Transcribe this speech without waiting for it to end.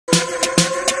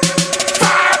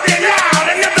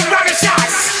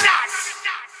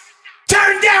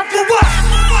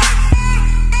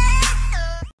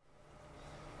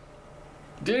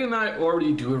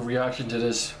already do a reaction to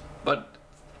this, but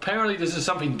apparently this is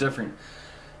something different.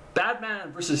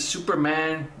 Batman vs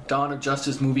Superman Dawn of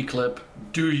Justice movie clip.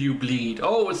 Do you bleed?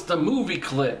 Oh, it's the movie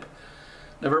clip.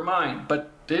 Never mind.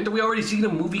 But didn't we already see the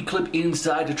movie clip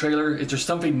inside the trailer? Is there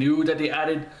something new that they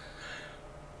added?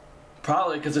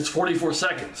 Probably because it's 44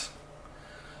 seconds.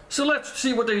 So let's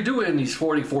see what they do in these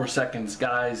 44 seconds,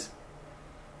 guys.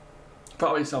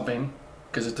 Probably something,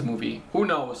 because it's a movie. Who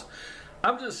knows?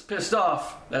 I'm just pissed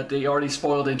off that they already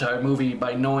spoiled the entire movie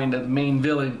by knowing that the main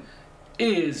villain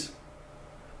is...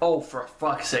 Oh, for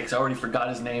fuck's sakes, I already forgot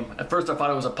his name. At first I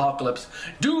thought it was Apocalypse.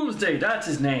 Doomsday, that's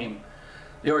his name.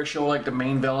 They already show like the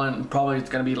main villain. Probably it's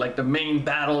gonna be like the main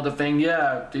battle of the thing.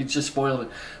 Yeah, they just spoiled it.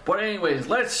 But anyways,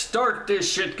 let's start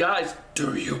this shit, guys.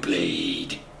 Do you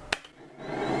bleed?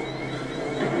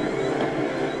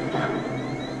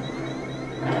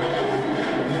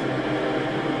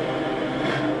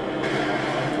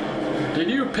 Did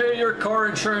you pay your car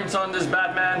insurance on this,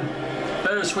 Batman?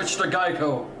 Better switch to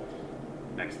Geico.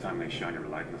 Next time they shine your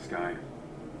light in the sky,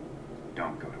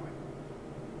 don't go to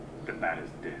it. The bat is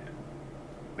dead.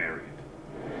 Bury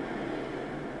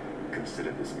it.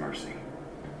 Consider this mercy.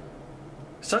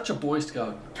 Such a Boy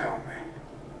Scout. Tell me.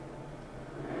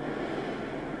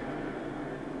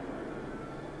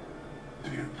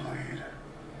 Do you bleed?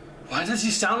 Why does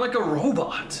he sound like a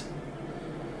robot?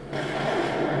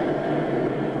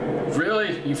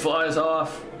 Really? He flies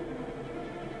off.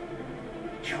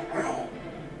 You will.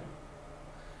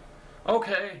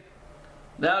 Okay.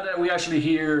 Now that we actually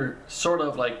hear sort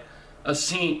of like a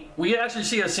scene, we actually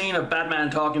see a scene of Batman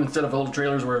talking instead of old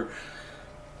trailers where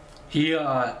he,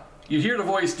 you hear the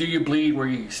voice, do you bleed, where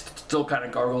he still kind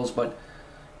of gargles, but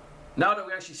now that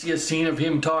we actually see a scene of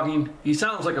him talking, he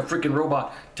sounds like a freaking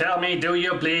robot. Tell me, do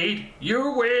you bleed?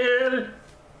 You will!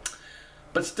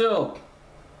 But still,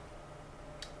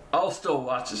 I'll still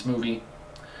watch this movie.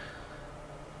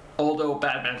 Although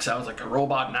Batman sounds like a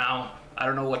robot now. I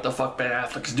don't know what the fuck Ben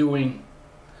Affleck's doing.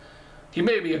 He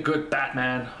may be a good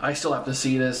Batman. I still have to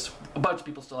see this. A bunch of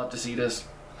people still have to see this.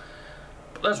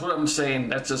 But that's what I'm saying.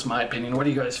 That's just my opinion. What do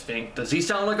you guys think? Does he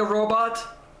sound like a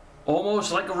robot?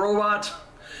 Almost like a robot?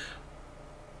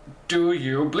 Do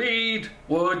you bleed?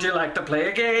 Would you like to play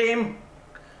a game?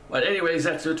 But anyways,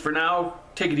 that's it for now.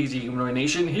 Take it easy, Humanoid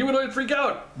Nation. Humanoid Freak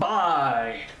out.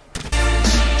 Bye!